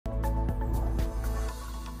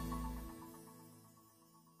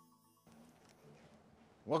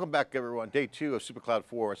Welcome back, everyone. Day 2 of Supercloud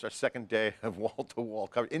 4. It's our second day of wall-to-wall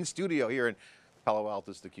coverage in studio here in Palo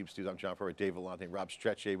Alto. TheCUBE studio. I'm John Furrier, Dave Vellante, Rob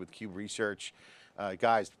Strechay with CUBE Research.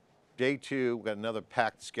 Guys, day 2, we've got another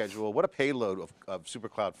packed schedule. What a payload of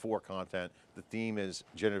Supercloud 4 content. The theme is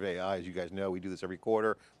generative AI. As you guys know, we do this every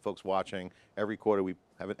quarter. Folks watching, every quarter we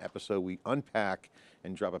have an episode. We unpack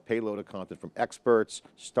and drop a payload of content from experts,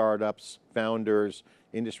 startups, founders,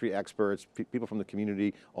 industry experts, people from the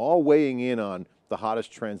community, all weighing in on the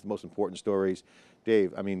hottest trends, the most important stories.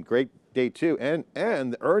 Dave, I mean, great day 2, and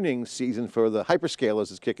the earnings season for the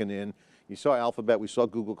hyperscalers is kicking in. You saw Alphabet, we saw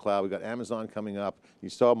Google Cloud, we got Amazon coming up, you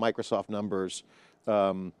saw Microsoft numbers.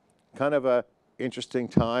 Kind of a interesting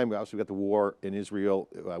time. Obviously, we got the war in Israel,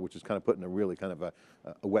 which is kind of putting a really kind of a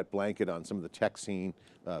wet blanket on some of the tech scene,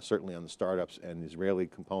 certainly on the startups and Israeli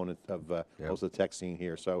component of most of the tech scene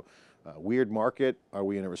here. So, weird market. Are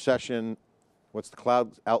we in a recession? What's the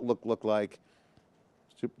cloud outlook look like?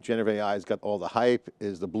 Generative AI's got all the hype.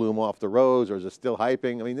 Is the bloom off the rose, or is it still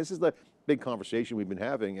hyping? I mean, this is the big conversation we've been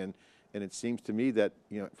having, and it seems to me that,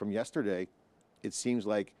 you know, from yesterday, it seems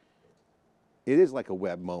like it is like a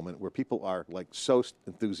web moment where people are like so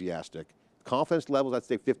enthusiastic. Confidence levels, I'd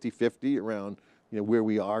say 50-50 around, you know, where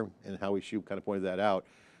we are and how we should kind of pointed that out.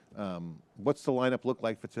 What's the lineup look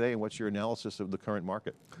like for today, and what's your analysis of the current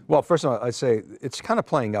market? Well, first of all, I'd say it's kind of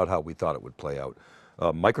playing out how we thought it would play out.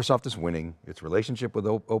 Microsoft is winning. Its relationship with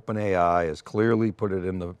OpenAI has clearly put it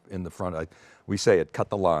in the front. We say it cut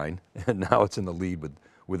the line, and now it's in the lead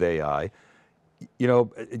with AI. You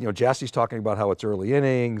know, Jassy's talking about how it's early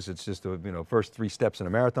innings. It's just the first 3 steps in a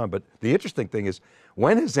marathon. But the interesting thing is,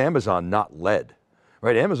 when has Amazon not led?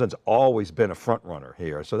 Right, Amazon's always been a front runner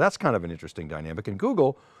here, so that's kind of an interesting dynamic. And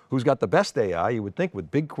Google, who's got the best AI, you would think with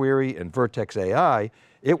BigQuery and Vertex AI,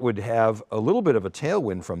 it would have a little bit of a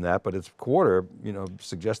tailwind from that, but its quarter,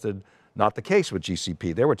 suggested not the case with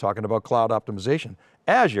GCP. They were talking about cloud optimization.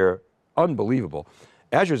 Azure, unbelievable.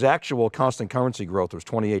 Azure's actual constant currency growth was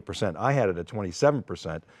 28%. I had it at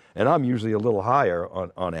 27%, and I'm usually a little higher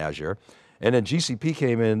on Azure. And then GCP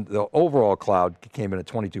came in, the overall cloud came in at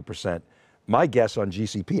 22%. My guess on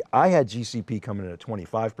GCP, I had GCP coming in at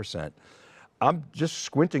 25%. I'm just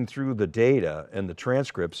squinting through the data and the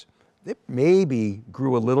transcripts. It maybe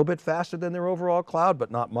grew a little bit faster than their overall cloud,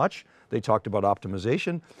 but not much. They talked about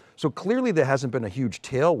optimization. So clearly there hasn't been a huge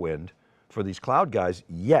tailwind for these cloud guys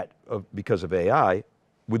yet because of AI,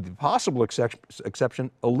 with the possible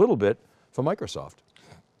exception a little bit for Microsoft.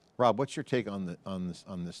 Rob, what's your take on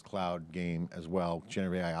this cloud game as well?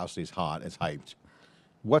 Generative AI obviously is hot, it's hyped.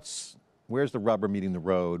 Where's the rubber meeting the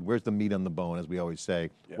road? Where's the meat on the bone, as we always say?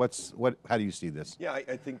 Yeah. How do you see this? Yeah,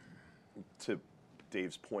 I think, to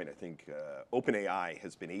Dave's point, I think OpenAI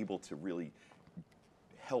has been able to really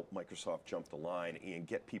help Microsoft jump the line and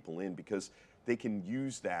get people in, because they can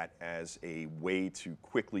use that as a way to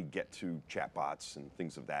quickly get to chatbots and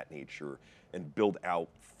things of that nature and build out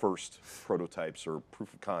first prototypes or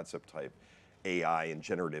proof of concept type AI and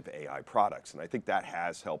generative AI products. And I think that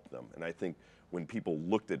has helped them. And I think when people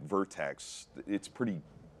looked at Vertex,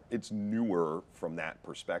 it's newer from that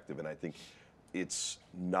perspective, and I think it's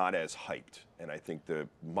not as hyped, and I think the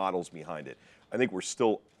models behind it, I think we're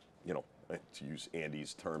still, to use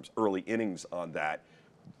Andy's terms, early innings on that,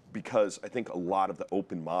 because I think a lot of the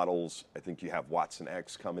open models, I think you have Watson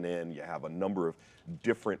X coming in, you have a number of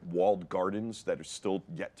different walled gardens that are still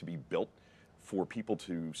yet to be built for people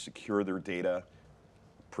to secure their data,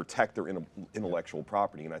 protect their intellectual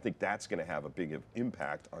property, and I think that's going to have a big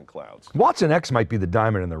impact on clouds. Watson X might be the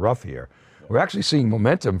diamond in the rough here. We're actually seeing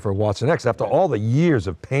momentum for Watson X after all the years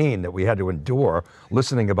of pain that we had to endure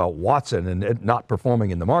listening about Watson and it not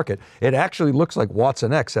performing in the market. It actually looks like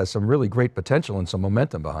Watson X has some really great potential and some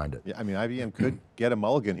momentum behind it. Yeah, I mean, IBM could get a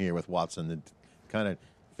mulligan here with Watson. That kind of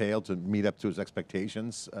failed to meet up to his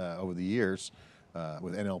expectations over the years.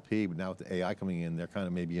 With NLP, but now with the AI coming in, they're kind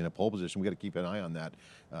of maybe in a pole position. We got to keep an eye on that.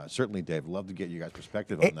 Certainly, Dave, love to get you guys'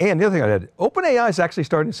 perspective on that. And the other thing I had, OpenAI is actually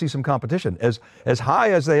starting to see some competition. As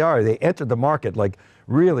high as they are, they entered the market, like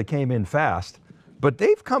really came in fast, but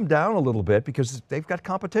they've come down a little bit because they've got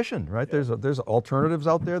competition, right? Yeah. There's alternatives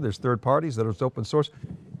out there. There's third parties that are open source.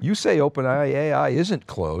 You say OpenAI isn't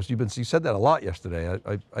closed. You said that a lot yesterday.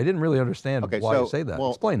 I didn't really understand why you say that.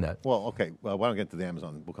 Explain that. Well, okay. Well, why don't we get to the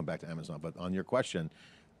Amazon? We'll come back to Amazon. But on your question,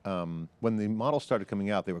 when the models started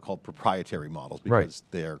coming out, they were called proprietary models because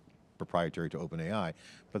they're proprietary to OpenAI.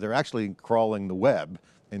 But they're actually crawling the web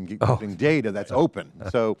and getting data that's open.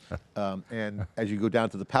 So, and as you go down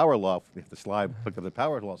to the power law, if the slide, click on the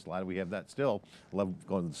power law slide, we have that still. I love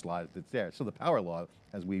going to the slide that's there. So the power law,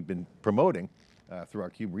 as we've been promoting through our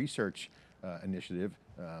CUBE Research initiative,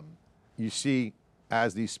 you see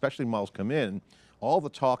as these specialty models come in, all the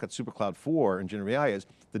talk at Supercloud 4 and generative AI is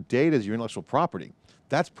the data is your intellectual property.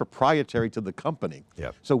 That's proprietary to the company.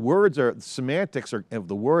 Yep. So semantics of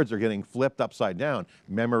the words are getting flipped upside down.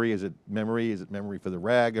 Memory, is it memory? Is it memory for the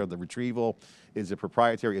reg or the retrieval? Is it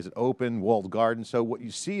proprietary? Is it open, walled garden? So what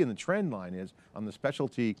you see in the trend line is on the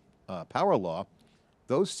specialty power law,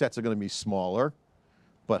 those sets are going to be smaller,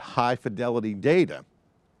 but high fidelity data.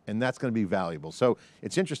 And that's going to be valuable. So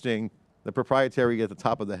it's interesting, the proprietary at the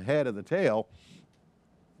top of the head of the tail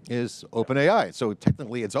is OpenAI. So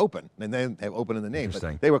technically it's open, and they have open in the name.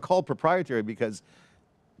 But they were called proprietary because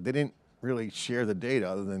they didn't really share the data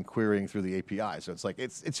other than querying through the API. So it's like,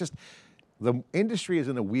 it's just, the industry is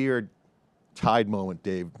in a weird tide moment,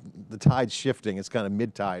 Dave. The tide's shifting, it's kind of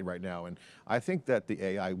mid-tide right now. And I think that the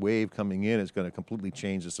AI wave coming in is going to completely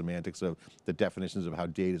change the semantics of the definitions of how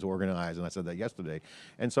data is organized, and I said that yesterday.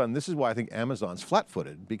 And so, and this is why I think Amazon's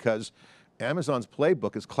flat-footed, because Amazon's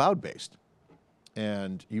playbook is cloud-based.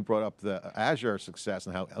 And you brought up the Azure success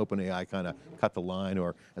and how OpenAI kind of cut the line,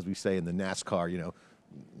 or as we say in the NASCAR, you know,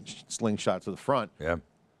 slingshot to the front. Yeah.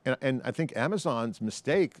 And I think Amazon's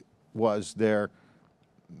mistake was I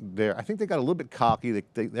think they got a little bit cocky.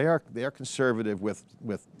 They are conservative with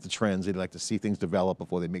the trends. They'd like to see things develop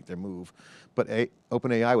before they make their move. But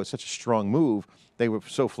OpenAI was such a strong move. They were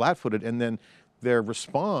so flat-footed, and then their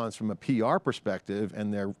response from a PR perspective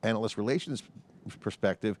and their analyst relations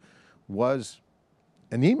perspective was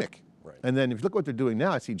anemic. Right. And then if you look at what they're doing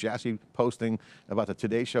now, I see Jassy posting about the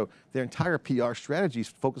Today Show. Their entire PR strategy is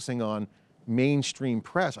focusing on mainstream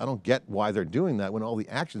press. I don't get why they're doing that when all the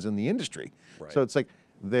action's in the industry. Right. So it's like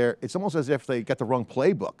it's almost as if they got the wrong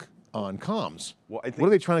playbook on comms. Well, I think, what are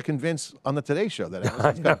they trying to convince on the Today Show? That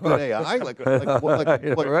Amazon's got good AI? Right?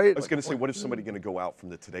 I was going to say, what if somebody going to go out from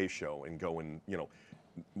the Today Show and go and, you know,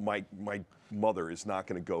 my mother is not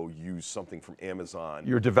going to go use something from Amazon.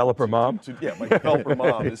 Your developer mom? Yeah, my developer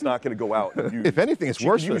mom is not going to go out and use. If anything, it's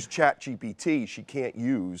worse. She can use ChatGPT. She can't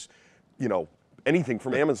use, you know, anything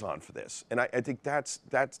from Amazon for this. And I think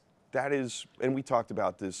that is, and we talked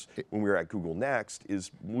about this when we were at Google Next,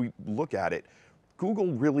 is we look at it,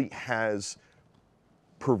 Google really has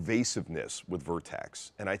pervasiveness with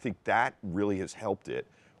Vertex. And I think that really has helped it,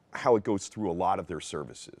 how it goes through a lot of their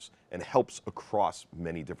services and helps across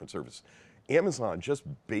many different services. Amazon, just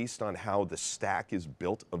based on how the stack is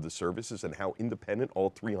built of the services and how independent all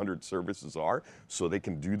 300 services are, so they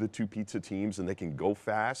can do the 2 pizza teams and they can go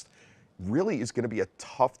fast, really is going to be a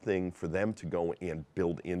tough thing for them to go and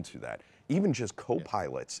build into that. Even just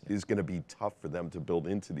co-pilots is going to be tough for them to build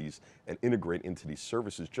into these and integrate into these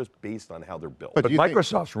services just based on how they're built. But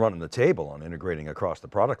Microsoft's running the table on integrating across the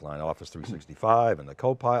product line, Office 365 and the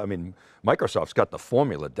Copilot. I mean, Microsoft's got the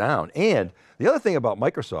formula down. And the other thing about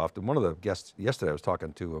Microsoft, and one of the guests yesterday I was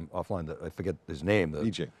talking to him offline, I forget his name,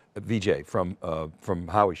 VJ from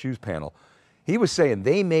Howie Shue's panel. He was saying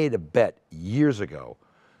they made a bet years ago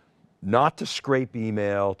not to scrape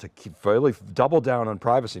email, to really double down on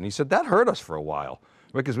privacy. And he said, that hurt us for a while,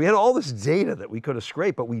 because we had all this data that we could have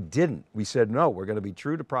scraped, but we didn't. We said, no, we're going to be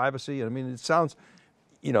true to privacy. And I mean, it sounds,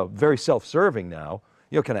 you know, very self-serving now,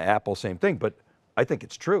 you know, kind of Apple, same thing, but I think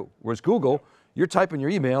it's true. Whereas Google, you're typing your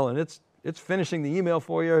email and it's finishing the email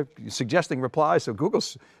for you, suggesting replies, so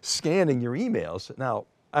Google's scanning your emails. Now,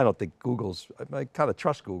 I don't think I kind of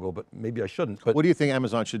trust Google, but maybe I shouldn't. But what do you think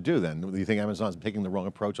Amazon should do then? Do you think Amazon's taking the wrong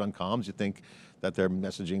approach on comms? You think that they're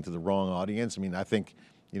messaging to the wrong audience? I mean, I think,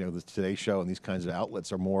 you know, the Today Show and these kinds of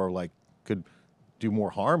outlets are more like, could do more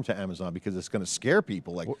harm to Amazon because it's going to scare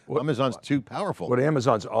people. Like, Amazon's too powerful. What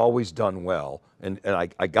Amazon's always done well, and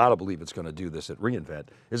I got to believe it's going to do this at reInvent,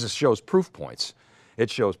 is it shows proof points. It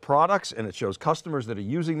shows products and it shows customers that are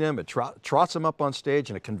using them. It trots them up on stage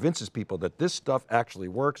and it convinces people that this stuff actually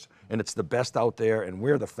works and it's the best out there and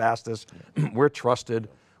we're the fastest, we're trusted.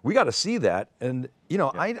 We got to see that. And you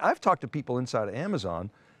know, I've talked to people inside of Amazon,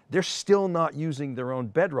 they're still not using their own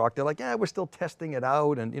Bedrock. They're like, yeah, we're still testing it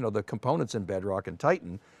out, and you know, the components in Bedrock and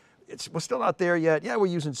Titan, we're still not there yet. Yeah, we're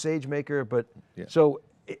using SageMaker, but so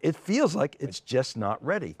it feels like it's just not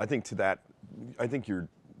ready. I think I think you're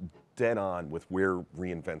dead on with where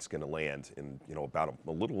reInvent's going to land in, you know, about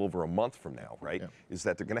a little over a month from now, right? Yeah. Is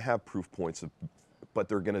that they're going to have proof points, but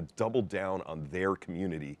they're going to double down on their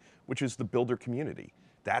community, which is the builder community.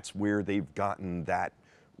 That's where they've gotten that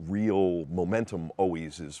real momentum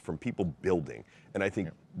always, is from people building. And I think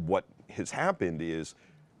what has happened is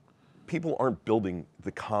people aren't building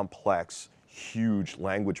the complex, huge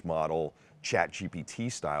language model,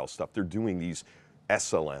 ChatGPT style stuff. They're doing these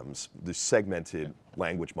SLMs, the segmented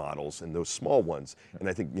language models, and those small ones, and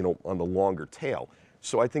I think, you know, on the longer tail.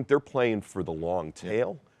 So I think they're playing for the long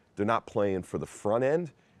tail, They're not playing for the front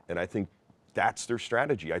end, and I think that's their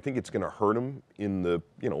strategy. I think it's going to hurt them in the,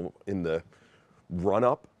 in the run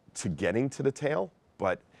up to getting to the tail,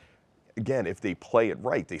 but again, if they play it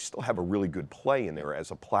right, they still have a really good play in there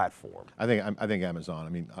as a platform. I think Amazon, I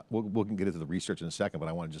mean, we'll get into the research in a second, but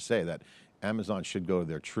I want to just say that Amazon should go to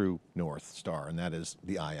their true North Star, and that is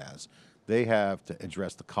the IaaS. They have to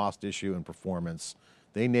address the cost issue and performance.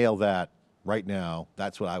 They nail that right now.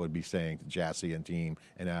 That's what I would be saying to Jassy and team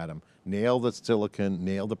and Adam. Nail the silicon,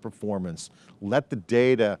 nail the performance. Let the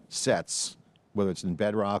data sets, whether it's in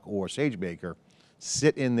Bedrock or SageMaker,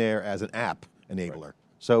 sit in there as an app enabler. Right.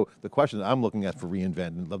 So the question that I'm looking at for reInvent,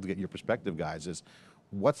 and I'd love to get your perspective, guys, is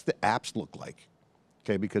what's the apps look like?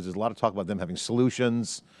 Okay, because there's a lot of talk about them having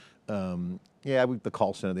solutions. Yeah, the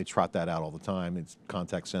call center, they trot that out all the time. It's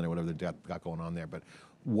contact center, whatever they've got going on there. But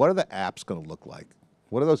what are the apps going to look like?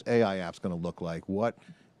 What are those AI apps going to look like? What,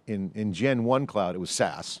 in Gen 1 cloud, it was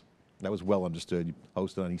SaaS. That was well understood. You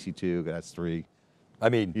host it on EC2, that's 3. I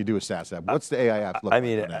mean, you do a SaaS app. What's the AI app look like? I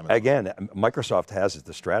mean, again, Microsoft has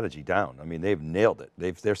the strategy down. I mean, they've nailed it.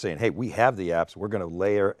 They're saying, hey, we have the apps, we're going to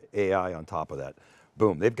layer AI on top of that.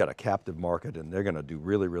 Boom, they've got a captive market and they're going to do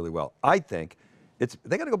really, really well. I think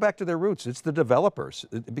they got to go back to their roots. It's the developers,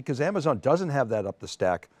 because Amazon doesn't have that up the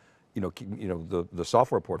stack, the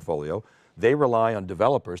software portfolio. They rely on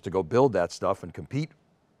developers to go build that stuff and compete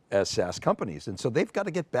as SaaS companies. And so they've got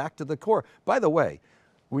to get back to the core. By the way,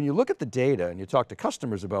 when you look at the data and you talk to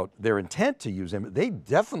customers about their intent to use Amazon, they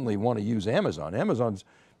definitely want to use Amazon. Amazon's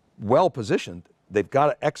well positioned. They've got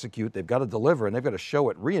to execute, they've got to deliver, and they've got to show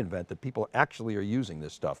at reInvent that people actually are using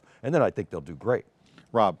this stuff. And then I think they'll do great.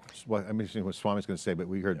 Rob, I'm interested in what Swami's going to say, but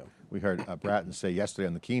we heard Bratton say yesterday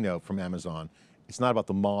on the keynote from Amazon, it's not about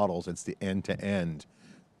the models, it's the end-to-end.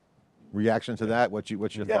 Reaction to that? What's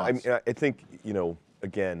your thoughts? I think,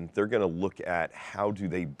 again, they're going to look at how do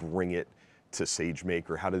they bring it to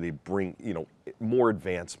SageMaker, how do they bring, more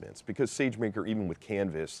advancements, because SageMaker, even with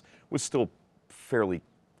Canvas, was still fairly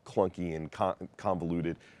clunky and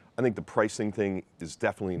convoluted. I think the pricing thing is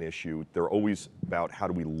definitely an issue. They're always about how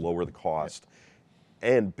do we lower the cost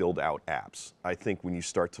and build out apps. I think when you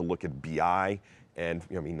start to look at BI, and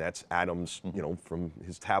that's Adam's, from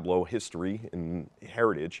his Tableau history and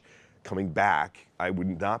heritage, coming back, I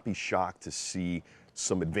would not be shocked to see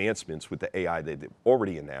some advancements with the AI that they've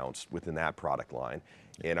already announced within that product line.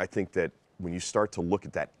 And I think that when you start to look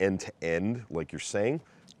at that end-to-end, like you're saying,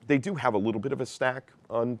 they do have a little bit of a stack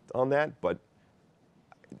on that, but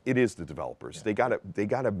it is the developers. Yeah. They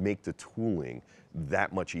gotta make the tooling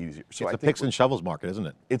that much easier. So it's a picks and shovels market, isn't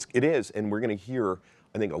it? It is, and we're going to hear,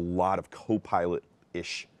 I think, a lot of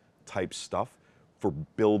Copilot-ish type stuff for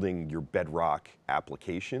building your Bedrock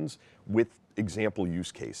applications with example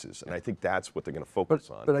use cases, and I think that's what they're going to focus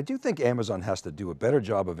on. But I do think Amazon has to do a better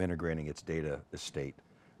job of integrating its data estate,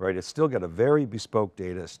 right? It's still got a very bespoke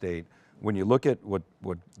data estate. When you look at what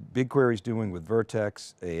BigQuery's doing with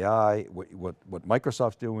Vertex AI, what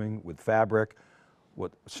Microsoft's doing with Fabric,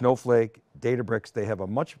 what Snowflake, Databricks, they have a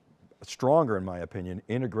much stronger, in my opinion,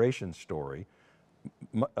 integration story.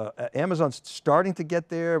 Amazon's starting to get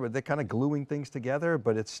there, but they're kind of gluing things together,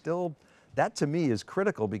 but it's still, that to me is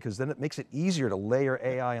critical, because then it makes it easier to layer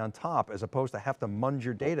AI on top as opposed to have to munge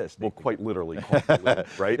your data estate. Well, quite literally called glue,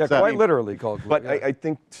 right? Yeah, quite literally called glue. But yeah. I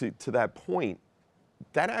think to that point,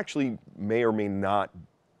 that actually may or may not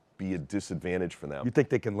be a disadvantage for them. You think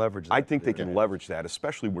they can leverage that? I think they can leverage that,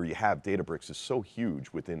 especially where you have Databricks is so huge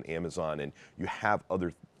within Amazon, and you have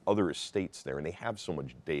other estates there, and they have so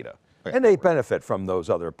much data. And they benefit from those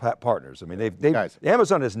other partners. I mean,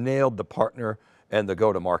 Amazon has nailed the partner and the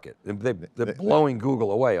go-to-market. They're blowing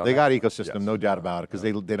Google away on They that. got ecosystem, yes. No doubt about it, because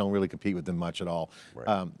they don't really compete with them much at all.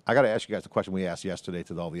 Right. I got to ask you guys the question we asked yesterday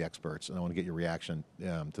to all the experts, and I want to get your reaction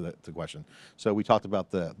to the question. So we talked about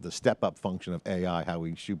the step-up function of AI, how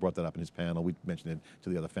Shu brought that up in his panel. We mentioned it to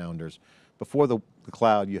the other founders. Before the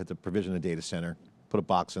cloud, you had to provision a data center, put a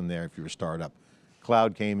box in there if you were a startup.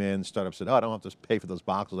 Cloud came in, startup said, oh, I don't have to pay for those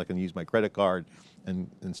boxes, I can use my credit card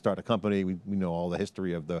and start a company. We know all the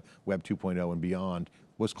history of the Web 2.0 and beyond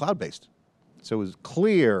was cloud-based. So it was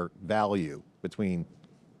clear value between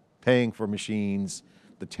paying for machines,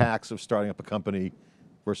 the tax of starting up a company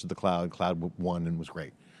versus the cloud. Cloud won and was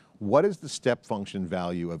great. What is the step function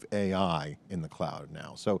value of AI in the cloud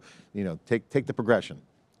now? So, take the progression.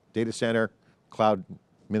 Data center, cloud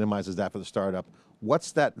minimizes that for the startup.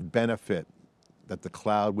 What's that benefit that the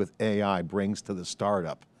cloud with AI brings to the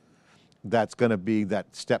startup that's going to be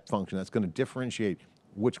that step function, that's going to differentiate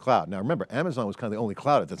which cloud? Now remember, Amazon was kind of the only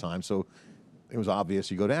cloud at the time, so it was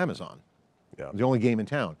obvious you go to Amazon. Yeah. The only game in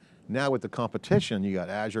town. Now with the competition, you got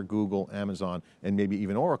Azure, Google, Amazon, and maybe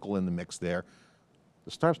even Oracle in the mix there.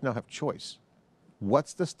 The startups now have choice.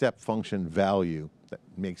 What's the step function value that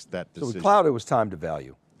makes that decision? So with cloud, it was time to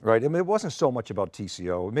value, right? I mean, it wasn't so much about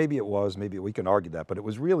TCO. Maybe it was, maybe we can argue that, but it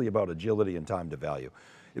was really about agility and time to value.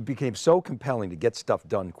 It became so compelling to get stuff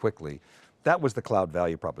done quickly. That was the cloud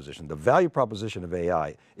value proposition. The value proposition of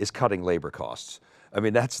AI is cutting labor costs. I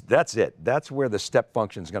mean, that's it. That's where the step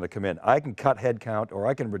function is going to come in. I can cut headcount, or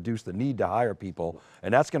I can reduce the need to hire people,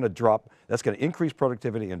 and that's going to increase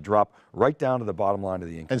productivity and drop right down to the bottom line of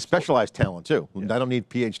the income. And specialized talent too. I don't need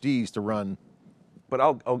PhDs to run. But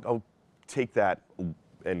I'll take that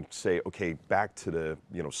and say, okay, back to the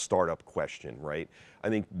startup question, right? I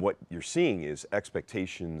think what you're seeing is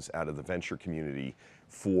expectations out of the venture community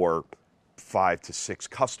for 5 to 6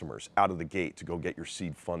 customers out of the gate to go get your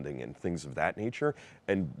seed funding and things of that nature.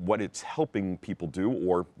 And what it's helping people do,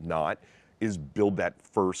 or not, is build that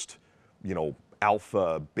first,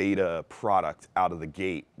 alpha, beta product out of the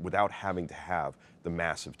gate without having to have the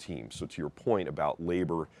massive team. So to your point about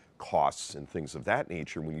labor costs and things of that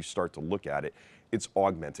nature, when you start to look at it, it's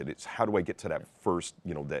augmented. It's how do I get to that first,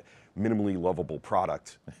 that minimally lovable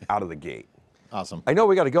product out of the gate. Awesome. I know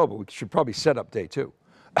we got to go, but we should probably set up day 2.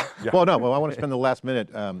 Yeah. Well, I want to spend the last minute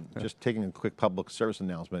just taking a quick public service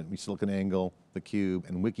announcement. SiliconANGLE, TheCUBE,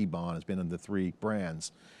 and Wikibon has been in the 3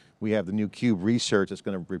 brands. We have the new CUBE research that's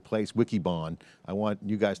going to replace Wikibon. I want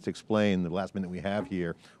you guys to explain the last minute we have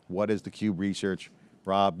here. What is the CUBE research?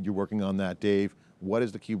 Rob, you're working on that. Dave, what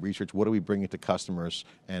is the CUBE research? What are we bringing to customers,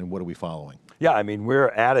 and what are we following? Yeah, I mean,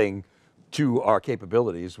 we're adding to our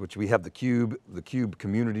capabilities, which we have the CUBE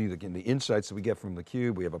community, the insights that we get from the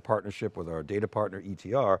CUBE. We have a partnership with our data partner,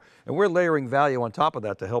 ETR, and we're layering value on top of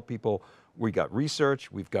that to help people. We got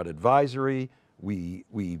research, we've got advisory, we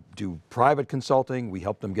do private consulting, we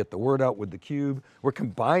help them get the word out with the CUBE. We're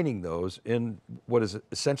combining those in what is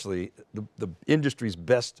essentially the industry's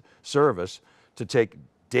best service to take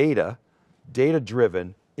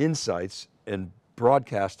data-driven insights and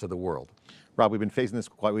broadcast to the world. Rob, we've been facing this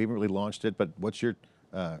we haven't really launched it, but what's your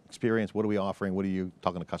experience? What are we offering? What are you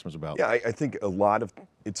talking to customers about? Yeah, I think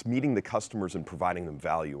it's meeting the customers and providing them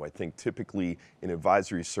value. I think typically in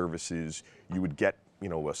advisory services, you would get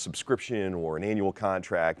a subscription or an annual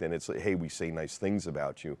contract, and it's like, hey, we say nice things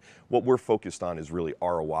about you. What we're focused on is really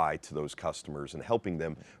ROI to those customers and helping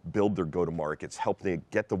them build their go-to-markets, helping them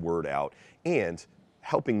get the word out, and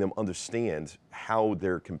helping them understand how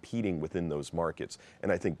they're competing within those markets.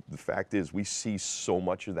 And I think the fact is we see so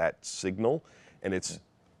much of that signal, and it's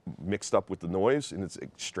mixed up with the noise, and it's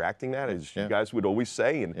extracting that, as you guys would always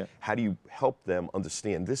say, and how do you help them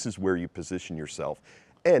understand this is where you position yourself,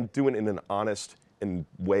 and do it in an honest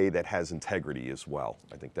way that has integrity as well.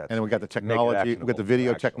 I think that's. And then we got the technology, we got the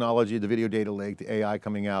video technology, the video data lake, the AI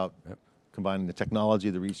coming out, combining the technology,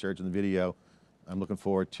 the research, and the video. I'm looking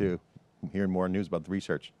forward to hearing more news about the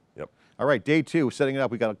research. Yep. All right, day 2, setting it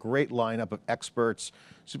up. We got a great lineup of experts.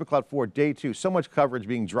 Supercloud 4, day 2, so much coverage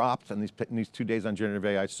being dropped in these 2 days on generative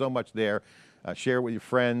AI, so much there. Share it with your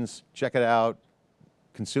friends, check it out,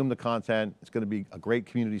 consume the content. It's going to be a great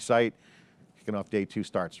community site. Kicking off day 2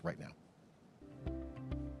 starts right now.